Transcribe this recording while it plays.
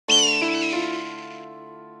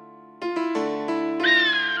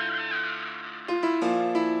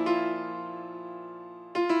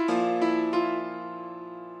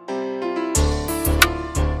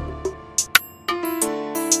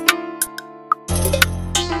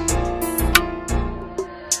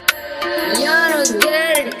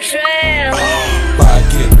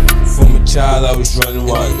child, I was running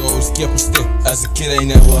wild. I always kept a stick. As a kid, I ain't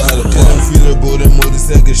never had a car. I'm feeling about that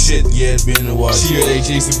motorcycle shit. Yeah, it's been a while. She heard they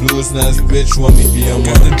chasing blues, now this bitch want me be a man.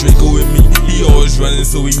 Got the Draco with me. He always running,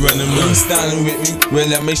 so we running man. He standing with me. Well,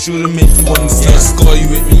 I make sure to make you wanna see Scottie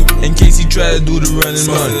with me. In case he try to do the running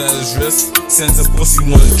man. At his wrist, since a pussy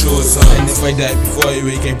wanna throw us on. And if I die before I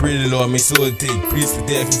wake, I pray the Lord, make sure it take. Please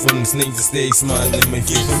protect me from the snake to stay smart. Let me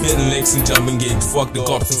keep from hitting legs and jumping gates. Fuck the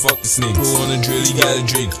cops and fuck the snakes. Pull on a drill, he got a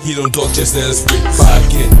drink. He don't talk, just let us break.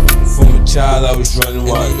 Pocket. From a child, I was running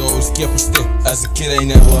wild. I always kept a stick. As a kid, I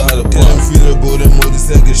ain't never had a car. I'm feeling about that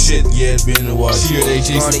motorcycle shit. Yeah, it's been a while. She heard they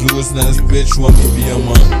chasing blues, now this bitch want me to be a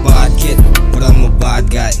man. Bad kid, but I'm a bad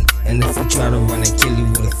guy. And if you try to run, I kill you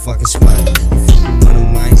with a fucking smile. If you can run a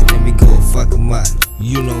mind, then we go fucking mad.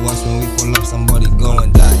 You know us when we pull up, somebody go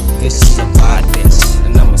and die. This is a bad bitch,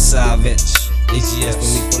 and I'm a savage. HGS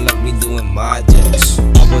when we pull up, we doing magics.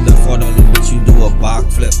 I put the $4 bitch, you do a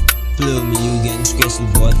backflip. Play me, you getting stressful,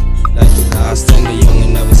 boy. Like the last time the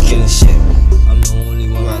youngin' I was killing shit. I'm the only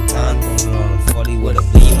one around town, rolling on a 40 with a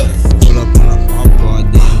beam on it. Pull up on a hot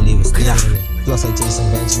broad, they don't leave a stain in it. Plus I chase some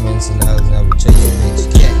Benjamins and I was never chasing bitch.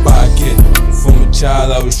 Pocket. From a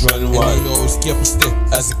child, I was running wild. I always kept a stick.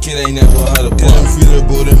 As a kid, I ain't never had a car. I'm feeling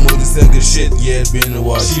about that motorcycle shit. Yeah, it's been a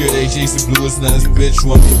while. She heard they chasing blues, now this bitch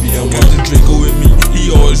want me to be a man. Got the Draco with me.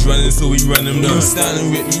 He always running, so we running down. He standing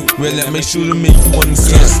with me. Well, I make sure to make you wanna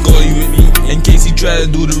see Scottie with me. In case he try to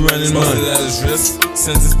do the running man. At his wrist,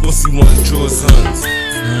 since his pussy wanna throw his hands.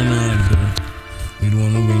 No, dude. We don't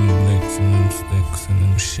wanna bring you licks and them sticks and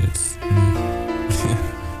them shits.